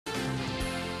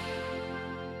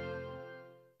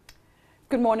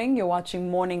Good morning. You're watching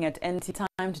Morning at NT.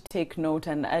 Time to take note,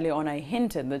 and early on I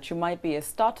hinted that you might be a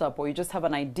startup, or you just have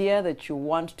an idea that you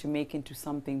want to make into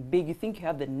something big. You think you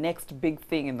have the next big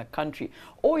thing in the country,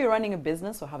 or you're running a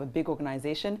business or have a big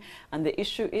organization, and the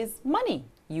issue is money.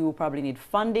 You probably need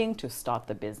funding to start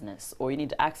the business, or you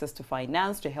need access to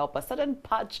finance to help a certain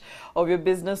patch of your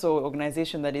business or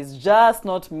organization that is just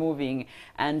not moving.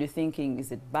 And you're thinking, is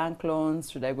it bank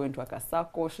loans? Should I go into a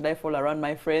Kasako? Should I fall around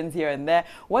my friends here and there?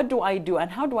 What do I do?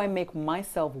 And how do I make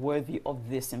myself worthy of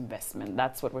this investment?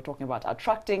 That's what we're talking about,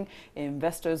 attracting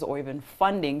investors or even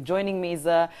funding. Joining me is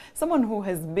someone who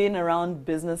has been around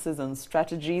businesses and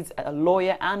strategies, a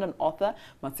lawyer and an author,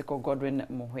 Matsiko Godwin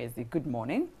Muhwezi. Good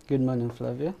morning. Good morning,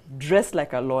 Flavia. Dressed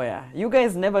like a lawyer. You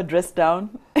guys never dress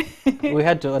down. We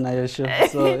had to honor your show,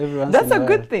 so everyone's That's a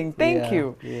good thing. Thank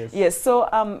you. Yes. Yes. So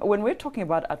when we're talking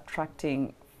about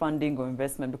attracting funding or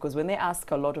investment, because when they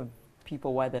ask a lot of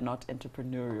people why they're not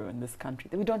entrepreneurial in this country,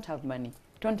 we don't have money,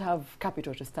 don't have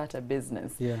capital to start a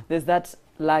business. Yeah. There's that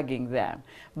lagging there.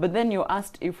 But then you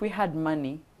asked, if we had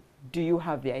money, do you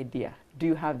have the idea? Do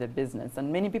you have the business?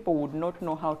 And many people would not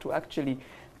know how to actually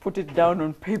put it down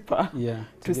on paper,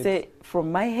 to say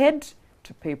from my head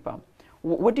to paper.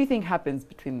 What do you think happens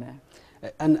between there?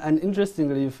 And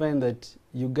interestingly, you find that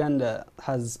Uganda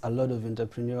has a lot of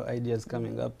entrepreneurial ideas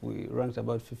coming up. We ranked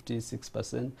about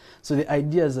 56%. So the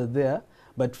ideas are there,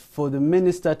 but for the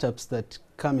many startups that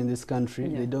come in this country,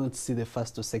 they don't see the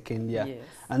first or second year. Yes.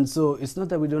 And so it's not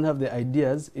that we don't have the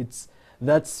ideas, it's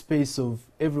that space of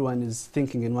everyone is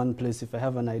thinking in one place. If I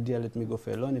have an idea, let me go for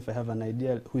a loan. If I have an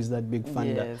idea, who is that big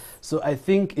funder? Yes. So I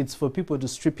think it's for people to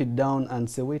strip it down and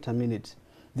say, wait a minute,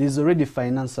 there's already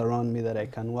finance around me that I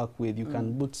can work with. You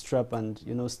can bootstrap and,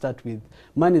 you know, start with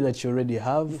money that you already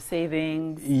have. Your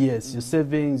savings. Yes, your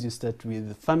savings. You start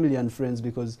with family and friends,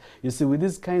 because you see, with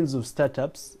these kinds of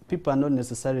startups, people are not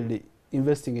necessarily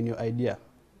investing in your idea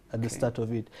at the start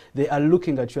of it. They are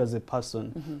looking at you as a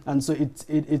person. And so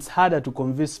it's harder to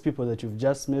convince people that you've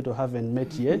just met or haven't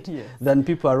met yet than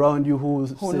people around you who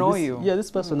know you. Yeah,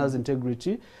 this person has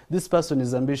integrity. This person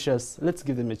is ambitious. Let's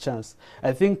give them a chance.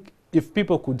 I think if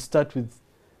people could start with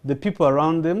the people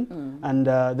around them and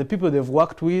the people they've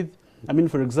worked with. I mean,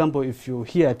 for example, if you're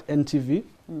here at NTV,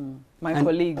 my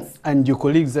colleagues. And your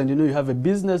colleagues, and you know, you have a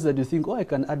business that you think, oh, I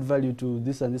can add value to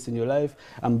this and this in your life.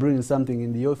 I'm bringing something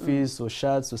in the office or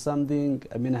shirts or something.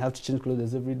 I mean, I have to change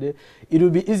clothes every day. It will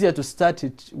be easier to start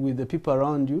it with the people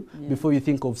around you before you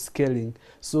think of scaling.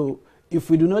 So if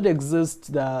we do not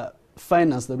exist the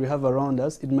finance that we have around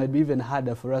us, it might be even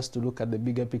harder for us to look at the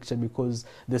bigger picture, because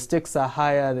the stakes are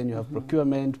higher. Then you have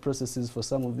procurement processes for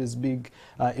some of these big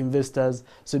investors.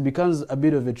 So it becomes a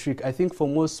bit of a trick. I think for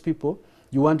most people,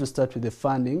 you want to start with the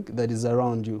funding that is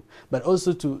around you. But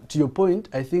also to your point,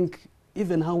 I think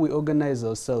even how we organize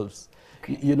ourselves,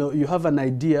 you know, you have an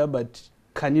idea, but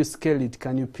can you scale it?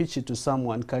 Can you pitch it to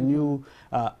someone? Can you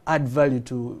add value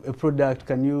to a product?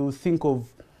 Can you think of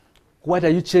what are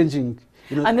you changing?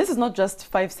 You know, and this is not just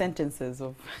 5 sentences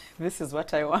of, this is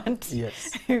what I want.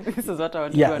 Yes. This is what I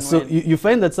want to do. Yeah, so you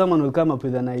find that someone will come up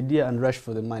with an idea and rush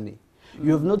for the money.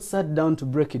 You have not sat down to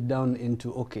break it down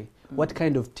into, okay, what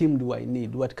kind of team do I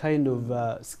need? What kind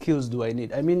of skills do I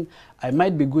need? I mean, I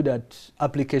might be good at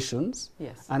applications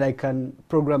and I can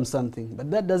program something,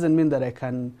 but that doesn't mean that I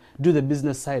can do the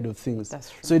business side of things.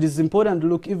 That's true. So it is important to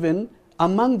look even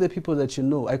among the people that you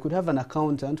know. I could have an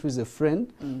accountant who is a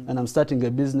friend and I'm starting a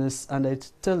business, and I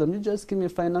tell them, you just give me a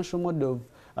financial model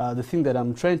of the thing that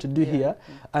I'm trying to do here.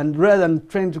 And rather than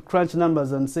trying to crunch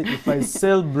numbers and say, if I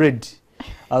sell bread,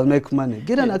 I'll make money.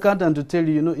 Get an accountant to tell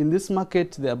you, you know, in this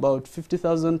market, there are about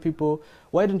 50,000 people.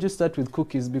 Why don't you start with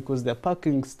cookies? Because they're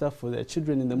packing stuff for their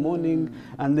children in the morning.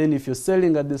 And then if you're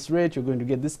selling at this rate, you're going to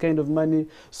get this kind of money.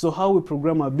 So how we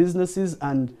program our businesses,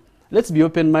 and let's be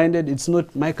open-minded. It's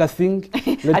not Micah thing.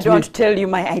 I don't want to tell you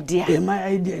my idea. Yeah, my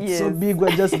idea, it's so big,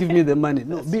 well, just give me the money.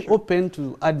 No, be open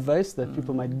to advice that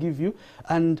people might give you,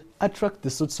 and attract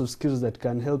the sorts of skills that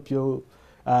can help your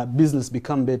business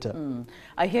become better.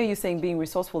 I hear you saying being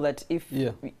resourceful, that if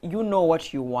you know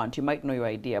what you want, you might know your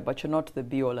idea, but you're not the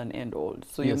be-all and end-all.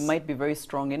 So you might be very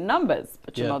strong in numbers,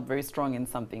 but you're not very strong in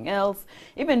something else.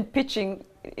 Even pitching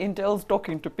entails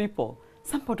talking to people.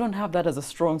 Some people don't have that as a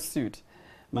strong suit.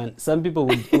 Man, some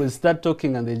people will start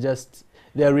talking and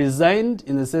they're resigned,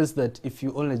 in the sense that if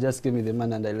you only just gave me the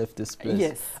money and I left this place.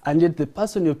 Yes. And yet the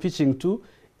person you're pitching to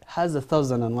has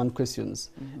 1,001 questions.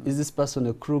 Is this person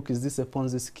a crook? Is this a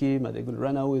Ponzi scheme? Are they going to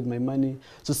run away with my money?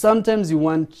 So sometimes you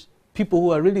want people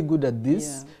who are really good at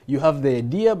this. You have the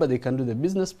idea, but they can do the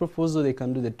business proposal, they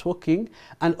can do the talking.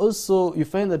 And also you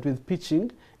find that with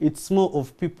pitching, it's more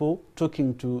of people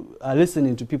talking to,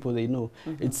 listening to people they know.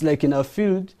 It's like in our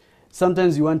field,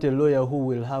 sometimes you want a lawyer who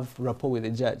will have rapport with a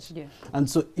judge. Yeah. And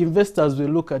so investors will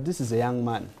look at, this is a young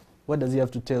man. What does he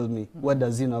have to tell me? What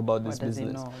does he know about this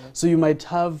business? So you might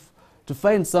have to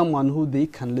find someone who they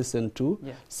can listen to,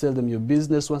 sell them your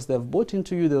business. Once they've bought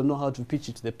into you, they'll know how to pitch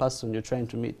it to the person you're trying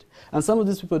to meet. And some of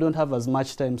these people don't have as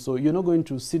much time, so you're not going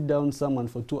to sit down someone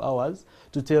for 2 hours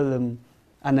to tell them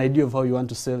an idea of how you want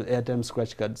to sell airtime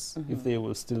scratch cards, if they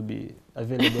will still be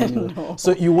available anyway. No.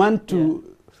 So you want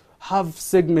to have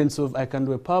segments of, I can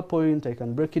do a PowerPoint, I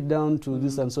can break it down to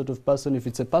this and sort of person. If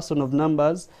it's a person of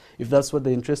numbers, if that's what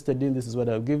they're interested in, this is what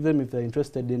I'll give them. If they're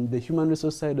interested in the human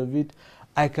resource side of it,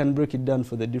 I can break it down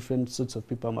for the different sorts of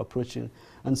people I'm approaching.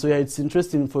 And so, yeah, it's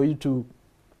interesting for you to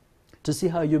see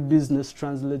how your business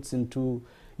translates into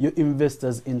your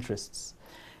investors' interests.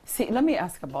 See, let me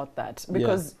ask about that.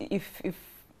 Because if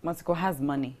Matsiko has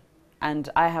money and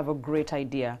I have a great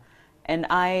idea, and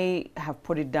I have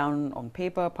put it down on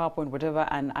paper, PowerPoint, whatever,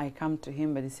 and I come to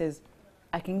him, but he says,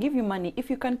 I can give you money if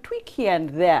you can tweak here and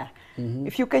there,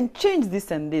 if you can change this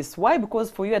and this. Why?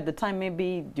 Because for you at the time,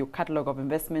 maybe your catalog of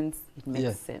investments, it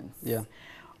makes sense. Yeah.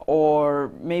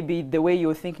 Or maybe the way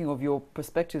you're thinking of your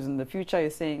perspectives in the future,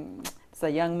 you're saying, it's a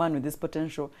young man with this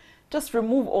potential. Just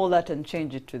remove all that and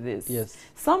change it to this. Yes.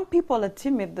 Some people are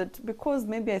timid that because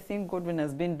maybe I think Godwin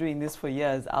has been doing this for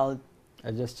years, I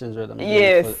just changed what I'm doing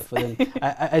Yes. for them.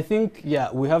 I think,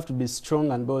 yeah, we have to be strong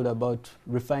and bold about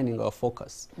refining our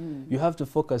focus. You have to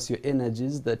focus your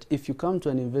energies that if you come to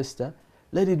an investor,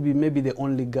 let it be maybe the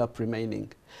only gap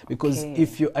remaining. Because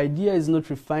if your idea is not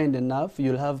refined enough,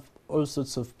 you'll have all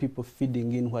sorts of people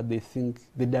feeding in what they think,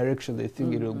 the direction they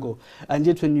think it will go. And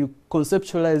yet when you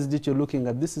conceptualize it, you're looking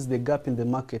at, this is the gap in the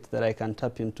market that I can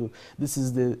tap into. This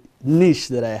is the niche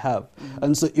that I have.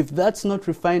 And so if that's not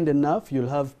refined enough, you'll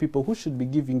have people who should be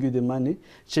giving you the money,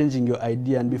 changing your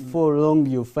idea. And before long,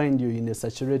 you'll find you in a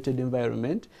saturated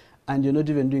environment and you're not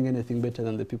even doing anything better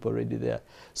than the people already there.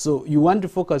 So you want to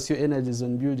focus your energies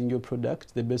on building your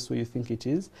product the best way you think it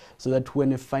is, so that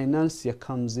when a financier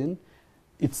comes in,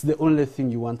 it's the only thing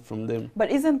you want from them.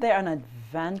 But isn't there an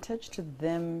advantage to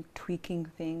them tweaking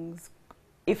things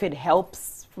if it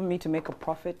helps for me to make a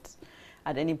profit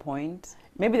at any point?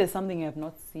 Maybe there's something you have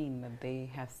not seen that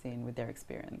they have seen with their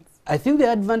experience. I think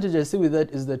the advantage I see with that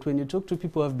is that when you talk to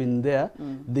people who have been there,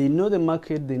 they know the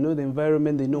market, they know the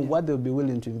environment, they know what they'll be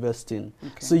willing to invest in.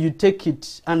 So you take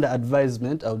it under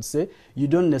advisement, I would say. You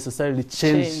don't necessarily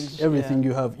change everything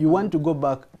you have. You want to go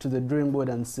back to the drawing board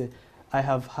and say, I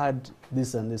have had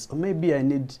this and this, or maybe I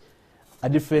need a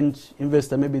different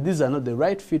investor. Maybe these are not the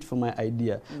right fit for my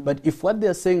idea. But if what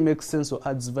they're saying makes sense or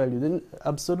adds value, then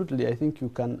absolutely, I think you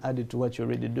can add it to what you're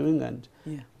already doing and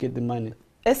get the money.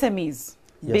 SMEs,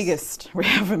 biggest we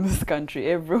have in this country.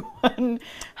 Everyone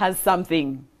has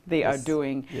something they are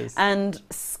doing. And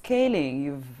scaling,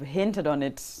 you've hinted on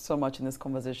it so much in this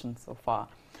conversation so far.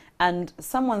 And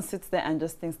someone sits there and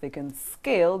just thinks they can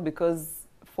scale because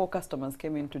 4 customers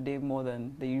came in today more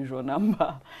than the usual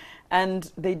number,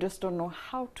 and they just don't know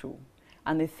how to.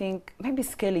 And they think maybe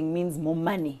scaling means more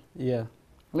money.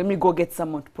 Let me go get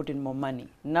someone to put in more money.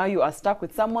 Now you are stuck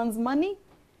with someone's money.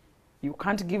 You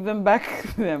can't give them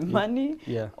back their money.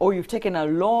 Or you've taken a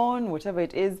loan, whatever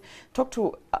it is. Talk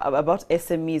about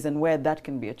SMEs and where that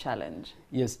can be a challenge.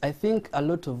 Yes, I think a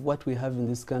lot of what we have in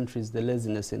this country is the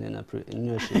laziness in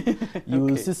entrepreneurship. You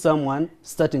will see someone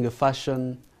starting a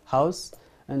fashion house,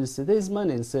 and you say, there's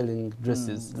money in selling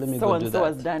dresses. Let me go do that. So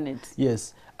has done it.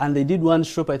 Yes. And they did 1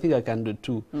 shop, I think I can do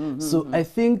 2. So I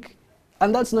think,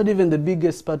 and that's not even the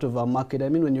biggest part of our market. I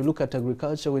mean, when you look at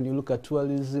agriculture, when you look at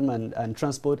tourism and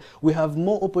transport, we have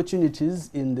more opportunities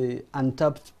in the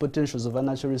untapped potentials of our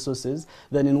natural resources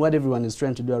than in what everyone is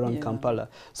trying to do around Kampala.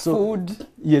 So, food.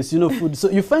 Yes, you know, food. So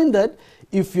you find that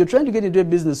if you're trying to get into a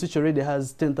business which already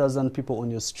has 10,000 people on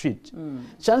your street,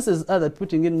 chances are that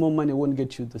putting in more money won't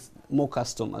get you more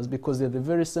customers, because they're the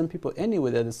very same people anyway.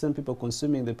 They're the same people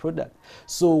consuming the product.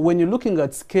 So when you're looking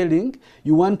at scaling,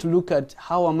 you want to look at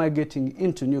how am I getting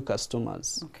into new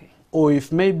customers, or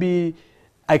if maybe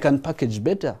I can package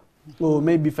better, or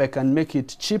maybe if I can make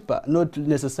it cheaper, not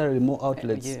necessarily more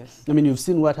outlets. I mean, you've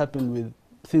seen what happened with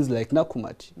things like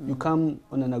Nakumatt. You come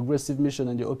on an aggressive mission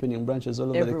and you're opening branches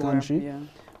all over the country.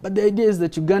 But the idea is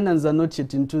that Ugandans are not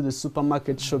yet into the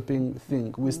supermarket shopping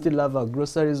thing. We still have our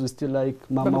groceries, we still like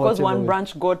Mama. But because one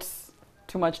branch got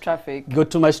too much traffic.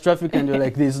 And you're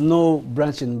like, there's no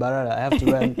branch in Barara, I have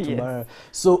to run to Barara.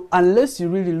 So unless you're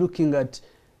really looking at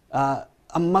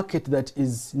a market that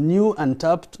is new and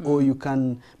tapped, or you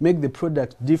can make the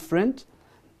product different,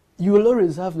 you will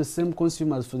always have the same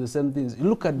consumers for the same things. You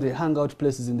look at the hangout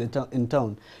places in the in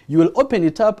town. You will open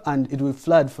it up and it will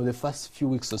flood for the first few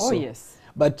weeks or so. Oh, yes.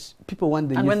 But people want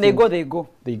the And new when thing. they go.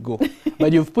 They go.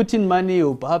 But you've put in money,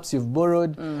 or perhaps you've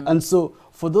borrowed. And so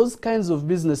for those kinds of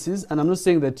businesses, and I'm not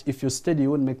saying that if you're steady,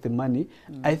 you won't make the money.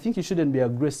 I think you shouldn't be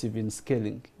aggressive in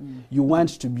scaling. You want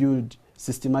to build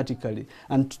systematically.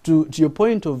 And to your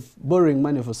point of borrowing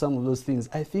money for some of those things,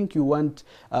 I think you want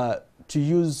to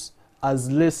use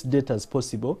as less debt as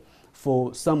possible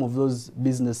for some of those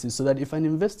businesses, so that if an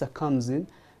investor comes in,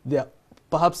 they're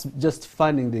perhaps just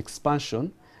funding the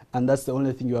expansion, and that's the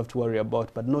only thing you have to worry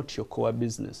about, but not your core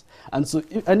business. And so,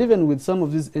 and even with some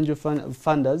of these angel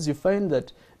funders, you find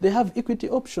that they have equity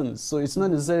options. So it's not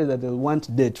necessarily that they'll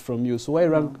want debt from you. So why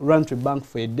run to a bank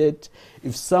for a debt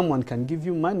if someone can give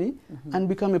you money and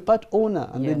become a part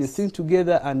owner, and then you think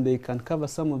together and they can cover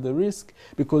some of the risk?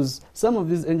 Because some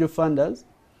of these angel funders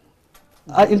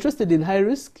are interested in high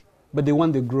risk, but they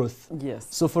want the growth. Yes.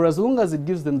 So for as long as it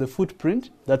gives them the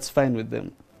footprint, that's fine with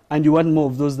them. And you want more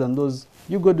of those than those.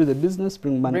 You go do the business,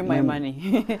 bring money. Bring my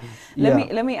money.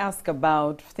 Let me ask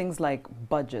about things like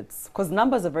budgets, because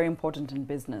numbers are very important in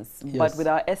business. Yes. But with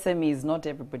our SMEs, not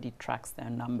everybody tracks their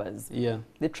numbers. Yeah.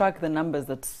 They track the numbers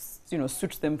that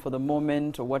suit them for the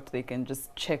moment, or what they can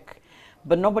just check,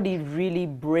 but nobody really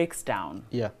breaks down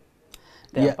their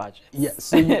budgets. Yeah.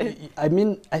 So I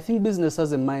mean, I think business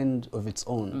has a mind of its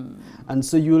own, and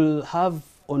so you'll have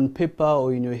on paper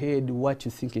or in your head what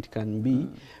you think it can be,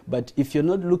 but if you're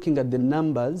not looking at the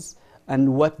numbers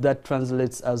and what that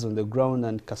translates as on the ground,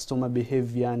 and customer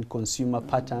behavior and consumer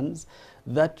patterns,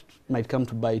 that might come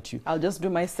to bite you. I'll just do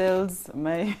my sales,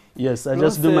 Yes, I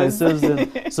just do my sales,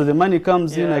 so the money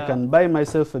comes in, I can buy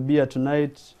myself a beer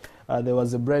tonight. There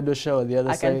was a bridal shower the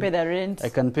other side. I can pay the rent. I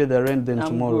can pay the rent, then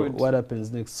tomorrow, what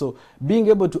happens next? So being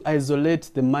able to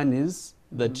isolate the monies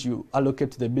that you allocate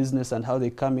to the business and how they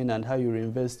come in and how you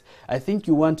reinvest, I think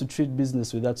you want to treat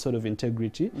business with that sort of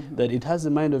integrity, that it has a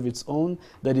mind of its own,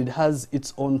 that it has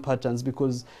its own patterns.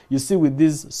 Because you see, with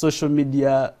these social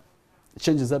media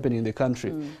changes happening in the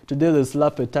country, today they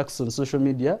slap a tax on social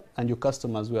media and your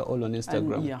customers were all on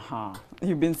Instagram. And,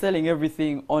 you've been selling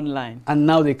everything online. And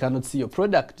now they cannot see your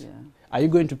product. Yeah. Are you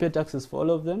going to pay taxes for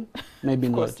all of them? Maybe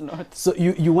Of not. course not. So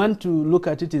you want to look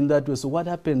at it in that way. So what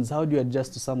happens? How do you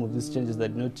adjust to some of these changes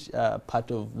that are not part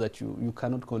of that you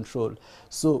cannot control?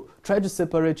 So try to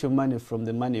separate your money from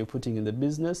the money you're putting in the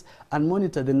business, and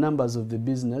monitor the numbers of the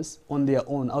business on their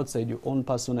own, outside your own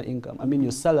personal income. I mean,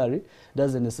 your salary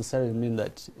doesn't necessarily mean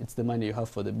that it's the money you have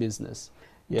for the business.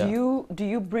 Yeah. Do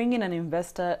you bring in an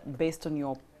investor based on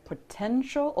your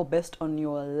potential or based on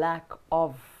your lack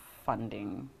of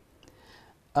funding?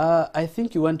 I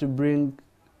think you want to bring,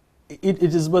 it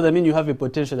is both. I mean, you have a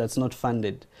potential that's not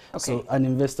funded. Okay. So an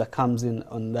investor comes in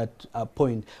on that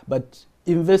point. But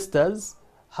investors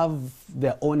have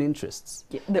their own interests.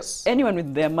 Yeah, anyone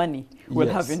with their money will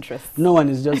have interests. No one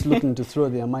is just looking to throw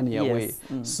their money away.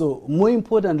 So more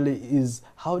importantly is,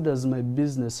 how does my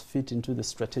business fit into the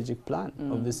strategic plan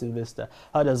of this investor?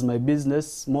 How does my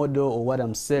business model or what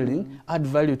I'm selling add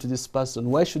value to this person?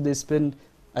 Why should they spend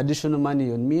additional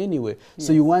money on me anyway?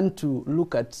 So you want to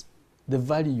look at the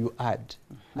value you add.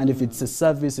 And if it's a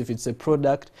service, if it's a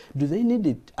product, do they need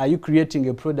it? Are you creating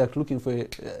a product looking for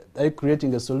are you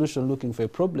creating a solution looking for a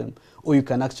problem? Or you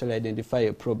can actually identify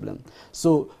a problem.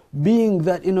 So being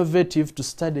that innovative to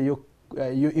study your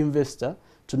investor,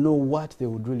 to know what they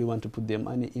would really want to put their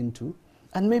money into,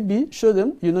 and maybe show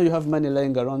them, you have money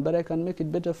lying around, but I can make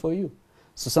it better for you.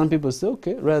 So some people say,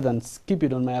 okay, rather than keep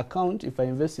it on my account, if I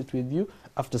invest it with you,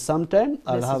 after some time,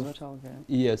 I'll have... What I'll get.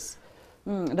 Yes.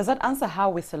 Does that answer how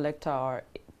we select our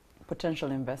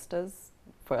potential investors?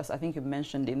 For us, I think you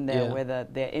mentioned in there whether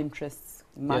their interests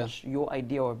match your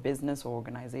idea or business or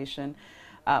organization,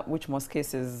 which most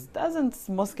cases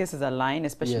align,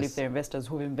 especially if they're investors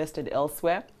who've invested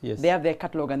elsewhere. Yes. They have their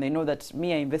catalog and they know that I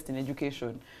invest in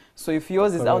education. So if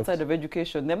yours is outside of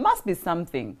education, there must be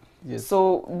something. Yes.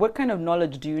 So what kind of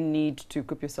knowledge do you need to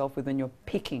equip yourself with when you're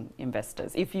picking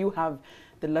investors, if you have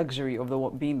the luxury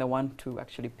of being the one to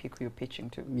actually pick who you're pitching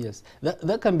to? Yes,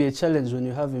 that can be a challenge when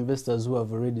you have investors who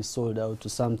have already sold out to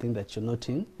something that you're not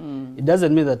in. It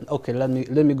doesn't mean that, okay, let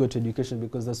me go to education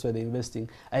because that's where they're investing.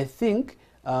 I think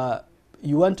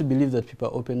you want to believe that people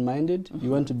are open-minded.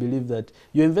 You want to believe that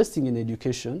you're investing in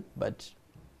education, but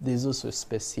there's also a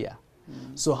space here.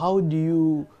 So how do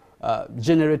you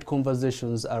generate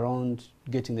conversations around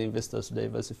getting the investors to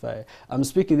diversify? I'm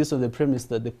speaking this on the premise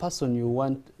that the person you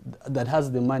want that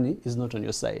has the money is not on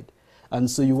your side.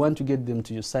 And so you want to get them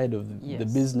to your side of the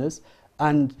business.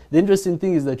 And the interesting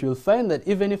thing is that you'll find that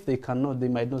even if they cannot, they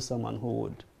might know someone who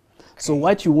would. So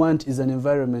what you want is an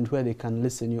environment where they can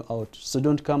listen you out. So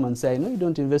don't come and say, I know you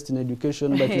don't invest in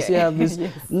education, but you say I have this.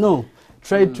 Yes. No,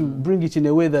 try to bring it in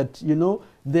a way that, you know,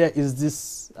 there is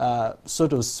this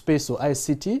sort of space or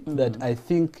ICT that I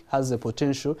think has a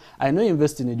potential. I know you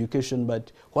invest in education,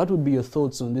 but what would be your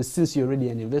thoughts on this, since you're already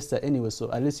an investor anyway,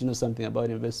 so at least you know something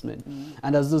about investment.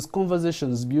 And as those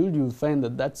conversations build, you'll find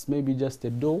that that's maybe just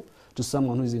a door to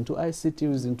someone who's into ICT,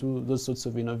 who's into those sorts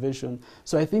of innovation.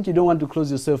 So I think you don't want to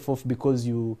close yourself off because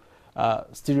you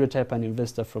stereotype an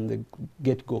investor from the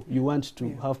get-go. You want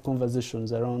to have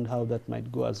conversations around how that might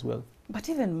go as well. But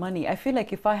even money, I feel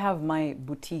like if I have my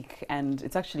boutique and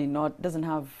it's actually doesn't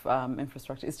have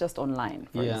infrastructure, it's just online,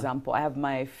 for example. I have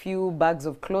my few bags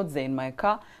of clothes in my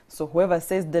car, so whoever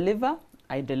says deliver,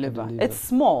 I deliver. It's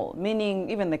small, meaning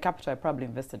even the capital I probably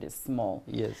invested is small.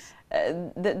 Yes.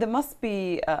 There must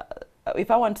be,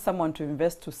 if I want someone to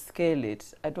invest to scale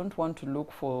it, I don't want to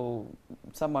look for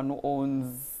someone who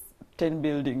owns 10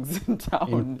 buildings in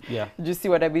town. Do you see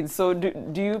what I mean? So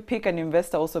do you pick an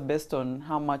investor also based on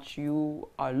how much you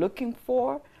are looking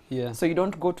for? Yeah. So you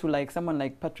don't go to like someone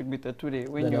like Patrick Bitature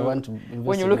when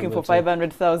you're looking for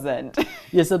 500,000.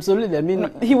 Yes, absolutely. I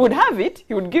mean, he would have it.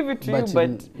 He would give it to you,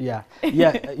 but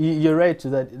you're right to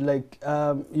that. Like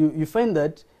you find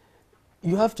that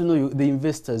you have to know the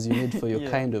investors you need for your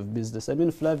kind of business. I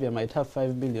mean, Flavia might have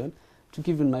 5 million to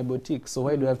give in my boutique, so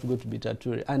why do I have to go to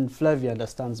Bitature? And Flavia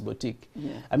understands boutique.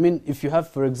 I mean, if you have,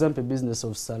 for example, a business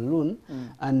of saloon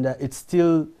and it's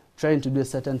still trying to do a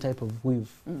certain type of weave,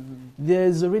 there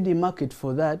is already a market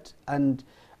for that, and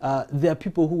there are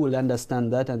people who will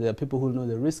understand that, and there are people who know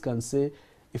the risk and say,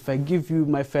 if I give you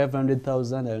my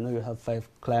 500,000, I know you have 5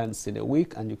 clients in a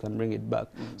week and you can bring it back.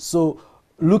 So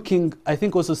I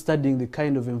think also studying the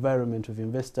kind of environment of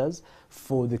investors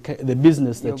for the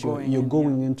business that you're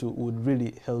going into would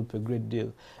really help a great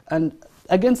deal. And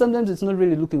again, sometimes it's not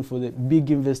really looking for the big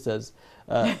investors.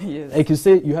 Like you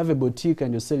say, you have a boutique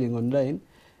and you're selling online.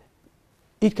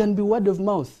 It can be word of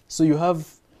mouth. So you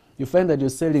find that you're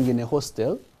selling in a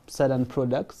hostel, certain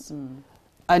products,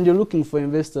 and you're looking for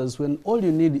investors when all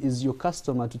you need is your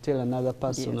customer to tell another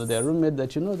person or their roommate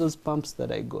that, you know, those pumps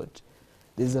that I got,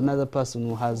 there's another person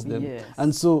who has them.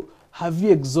 And so have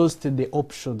you exhausted the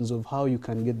options of how you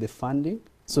can get the funding?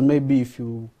 So maybe if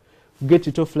you get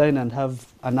it offline and have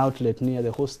an outlet near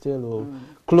the hostel or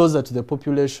closer to the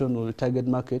population or the target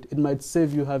market, it might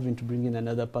save you having to bring in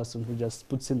another person who just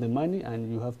puts in the money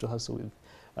and you have to hustle with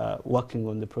working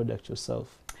on the product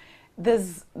yourself.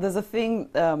 There's a thing,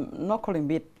 not calling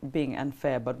it being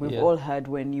unfair, but we've all heard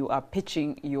when you are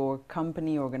pitching your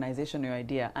company, organization, your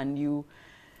idea, and you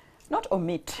not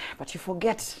omit, but you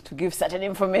forget to give certain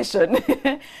information.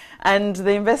 And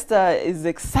the investor is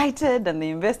excited and they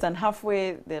invest, and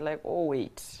halfway they're like, oh,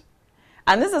 wait.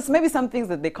 And this is maybe some things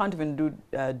that they can't even do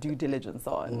due diligence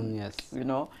on, you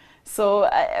know. So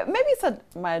maybe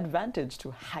it's my advantage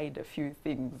to hide a few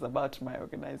things about my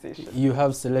organization. You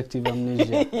have selective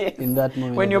amnesia in that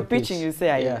moment. When you're pitching, you say,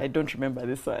 I don't remember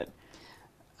this one.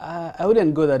 I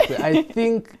wouldn't go that way. I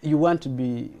think you want to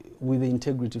be with the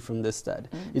integrity from the start.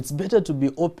 It's better to be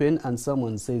open and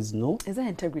someone says no. Is there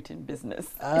integrity in business?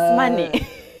 It's money.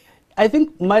 I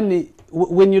think money,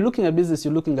 when you're looking at business,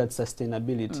 you're looking at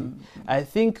sustainability. I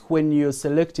think when you're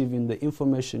selective in the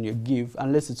information you give,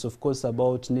 unless it's of course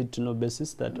about need-to-know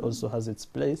basis, that also has its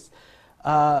place,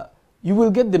 you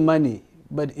will get the money,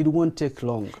 but it won't take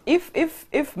long.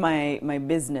 If my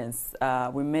business,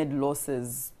 we made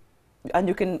losses, and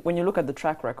you can, when you look at the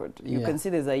track record, you can see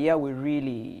there's a year we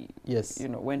really,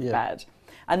 went bad.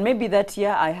 And maybe that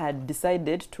year I had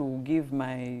decided to give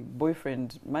my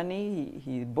boyfriend money.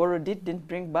 He borrowed it, didn't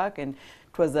bring back, and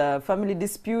it was a family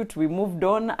dispute. We moved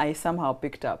on. I somehow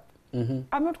picked up. I'm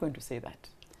not going to say that.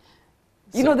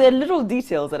 You know, there are little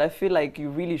details that I feel like you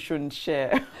really shouldn't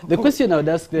share. The question I would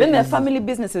ask then there are family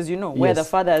businesses, you know, where the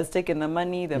father has taken the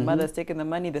money, the mother has taken the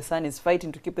money, the son is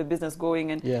fighting to keep the business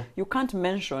going, and you can't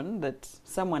mention that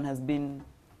someone has been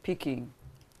picking.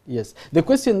 Yes. The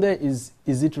question there is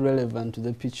it relevant to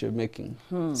the pitch you're making?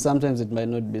 Sometimes it might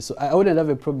not be. So I wouldn't have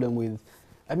a problem with,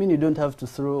 I mean, you don't have to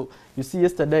throw, you see,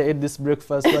 yesterday I ate this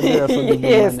breakfast, what did I forget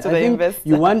yes, the to money? the I think investor.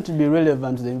 you want to be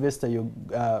relevant to the investor you're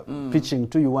pitching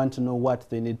to. You want to know what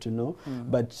they need to know.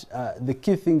 But the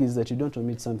key thing is that you don't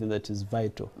omit something that is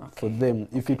vital for them.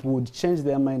 If it would change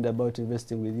their mind about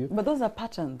investing with you. But those are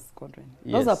patterns, Godwin.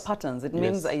 Those are patterns. It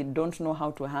means I don't know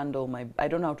how to handle I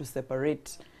don't know how to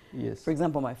separate, for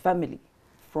example, my family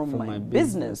from my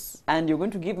business. And you're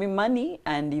going to give me money,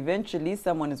 and eventually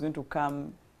someone is going to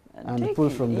come and pull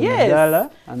from the dollar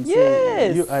and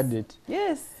say, you add it.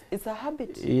 Yes, it's a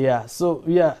habit. Yeah, so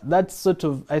that's sort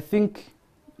of, I think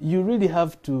you really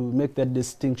have to make that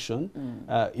distinction.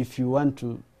 If you want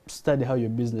to study how your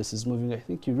business is moving, I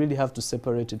think you really have to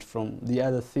separate it from the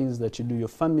other things that you do, your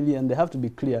family, and they have to be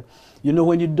clear. You know,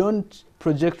 when you don't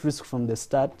project risk from the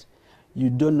start, you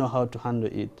don't know how to handle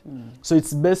it. So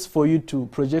it's best for you to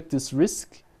project this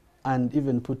risk and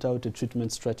even put out a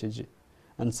treatment strategy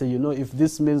and say, you know, if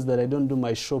this means that I don't do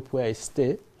my shop where I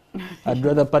stay, I'd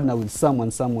rather partner with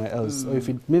someone somewhere else. Or if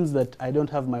it means that I don't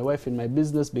have my wife in my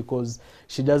business because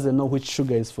she doesn't know which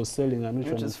sugar is for selling and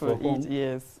which one is for home.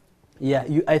 Yes. Yeah,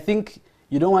 I think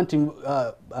you don't want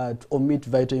to omit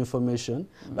vital information,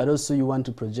 but also you want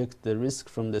to project the risk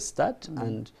from the start.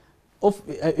 And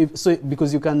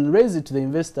because you can raise it to the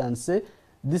investor and say,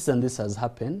 this and this has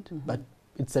happened, but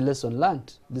it's a lesson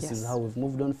learned. This is how we've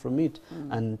moved on from it,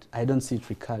 and I don't see it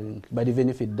recurring. But even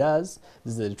if it does,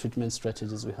 these are the treatment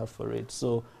strategies we have for it.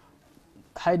 So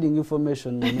hiding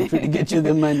information will not really get you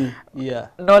the money. Yeah.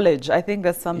 Knowledge. I think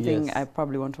that's something I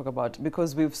probably won't talk about,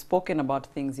 because we've spoken about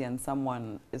things here and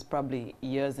someone is probably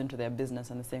years into their business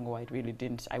and they're saying, oh, I really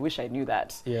didn't. I wish I knew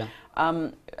that. Yeah.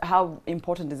 How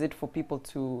important is it for people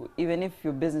to, even if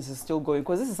your business is still going,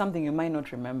 because this is something you might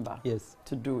not remember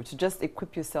to do, to just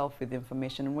equip yourself with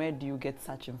information? Where do you get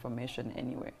such information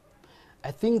anyway? I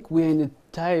think we're in a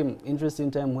time, interesting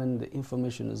time, when the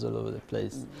information is all over the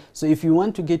place. So if you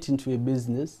want to get into a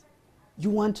business,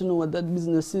 you want to know what that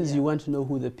business is. You want to know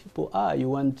who the people are. You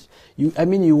want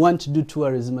to do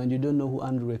tourism and you don't know who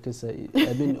Andrew Wekesa is.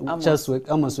 I mean,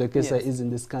 Amos Wekesa is in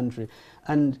this country.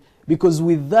 And because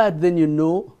with that, then you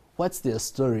know what's their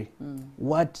story.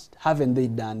 What haven't they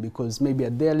done? Because maybe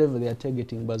at their level, they are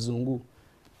targeting Bazungu.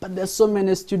 But there's so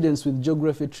many students with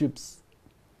geography trips.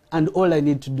 And all I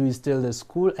need to do is tell the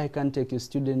school, I can take your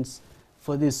students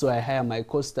for this, so I hire my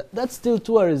costa. That's still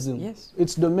tourism. Yes.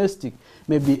 It's domestic.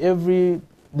 Maybe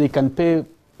they can pay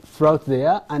throughout the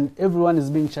year, and everyone is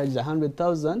being charged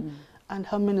 100,000. And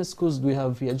how many schools do we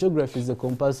have here? Geography is a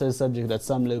compulsory subject at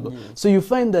some level. So you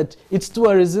find that it's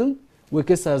tourism.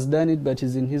 Wekesa has done it, but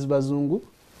he's in his Bazungu.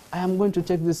 I am going to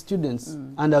take the students,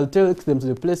 and I'll take them to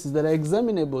the places that are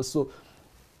examinable. So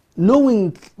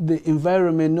knowing the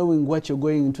environment, knowing what you're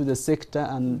going into the sector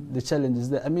and the challenges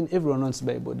there. I mean, everyone wants to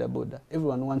buy boda.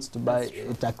 Everyone wants to buy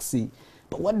a taxi.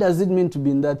 But what does it mean to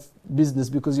be in that business?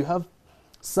 Because you have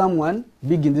someone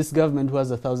big in this government who has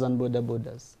 1,000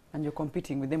 bodas. And you're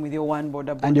competing with them with your one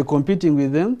boda. And you're competing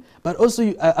with them. But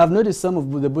also, I've noticed some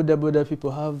of the boda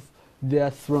people have their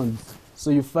thrones. So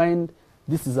you find,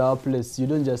 this is our place. You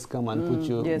don't just come and put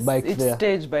your bike there. It's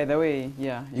staged, by the way.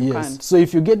 Yeah, you can't. So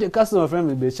if you get a customer friend,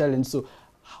 will be a challenge. So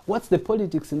what's the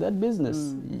politics in that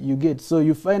business you get? So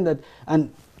you find that,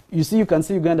 and you see, you can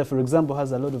see Uganda, for example,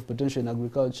 has a lot of potential in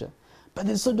agriculture. But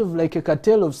there's sort of like a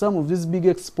cartel of some of these big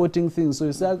exporting things. So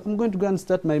you say, I'm going to go and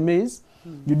start my maize.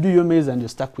 You do your maize and you're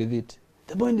stuck with it.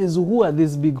 The point is, who are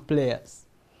these big players?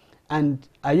 And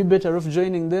are you better off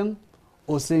joining them?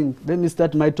 Or saying, let me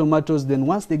start my tomatoes, then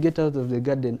once they get out of the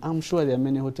garden, I'm sure there are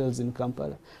many hotels in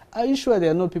Kampala. Are you sure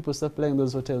there are not people supplying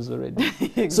those hotels already?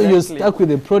 Exactly. So you're stuck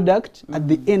with a product at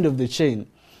the end of the chain.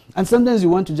 And sometimes you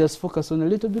want to just focus on a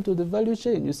little bit of the value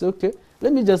chain. You say, okay,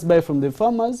 let me just buy from the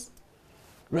farmers,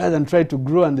 rather than try to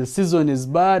grow and the season is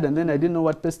bad, and then I didn't know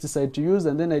what pesticide to use,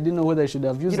 and then I didn't know whether I should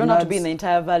have used. You don't have to be in the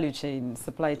entire value chain,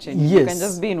 supply chain. Yes. You can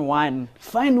just be in one.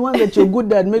 Find one that you're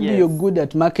good at. Maybe you're good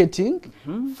at marketing.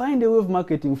 Find a way of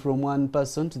marketing from one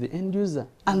person to the end user.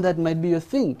 And that might be your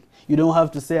thing. You don't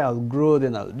have to say, I'll grow,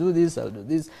 then I'll do this, I'll do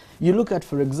this. You look at,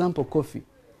 for example, coffee.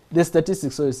 The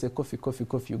statistics always say coffee,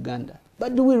 Uganda.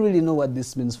 But do we really know what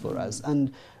this means for us?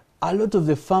 And a lot of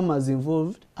the farmers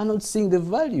involved are not seeing the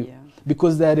value. Yeah.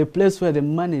 Because they are a place where the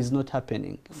money is not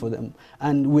happening for them.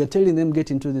 And we're telling them,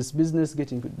 get into this business,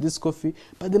 get into this coffee,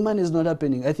 but the money is not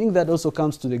happening. I think that also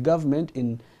comes to the government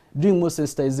in doing more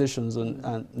sensitizations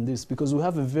on this, because we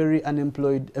have a very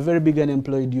big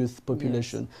unemployed youth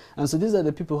population. Yes. And so these are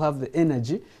the people who have the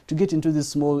energy to get into these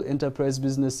small enterprise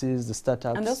businesses, the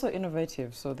startups. And also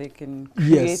innovative, so they can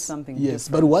create something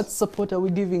different. But what support are we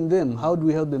giving them? How do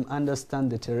we help them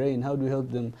understand the terrain? How do we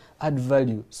help them add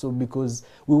value? So because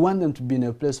we want them to be in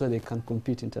a place where they can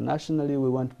compete internationally, we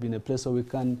want to be in a place where we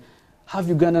can have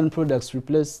Ugandan products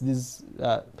replace these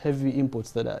heavy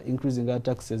imports that are increasing our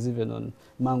taxes even on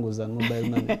mangoes and mobile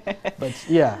money. But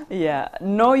yeah.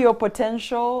 Know your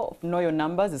potential, know your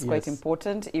numbers is quite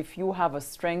important. If you have a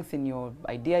strength in your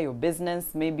idea, your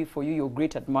business, maybe for you, you're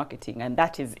great at marketing, and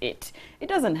that is it. It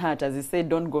doesn't hurt, as you say,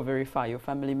 don't go very far. Your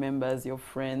family members, your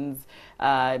friends.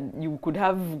 You could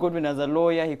have Godwin as a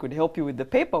lawyer. He could help you with the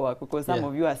paperwork, because some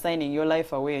of you are signing your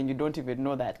life away and you don't even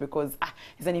know that, because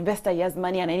he's an investor, he has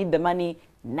money and I need the money.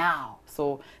 now.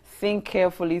 So think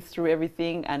carefully through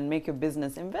everything and make your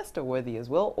business investor worthy as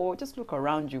well, or just look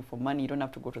around you for money. You don't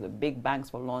have to go to the big banks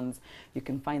for loans. You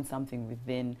can find something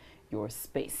within your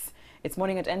space. It's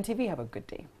Morning at NTV. Have a good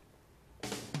day.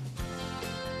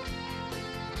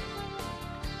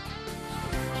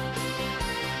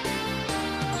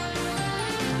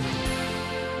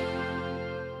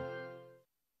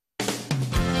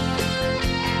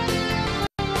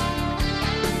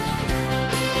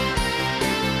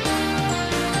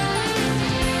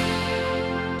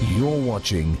 You're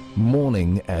watching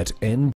Morning at NTV.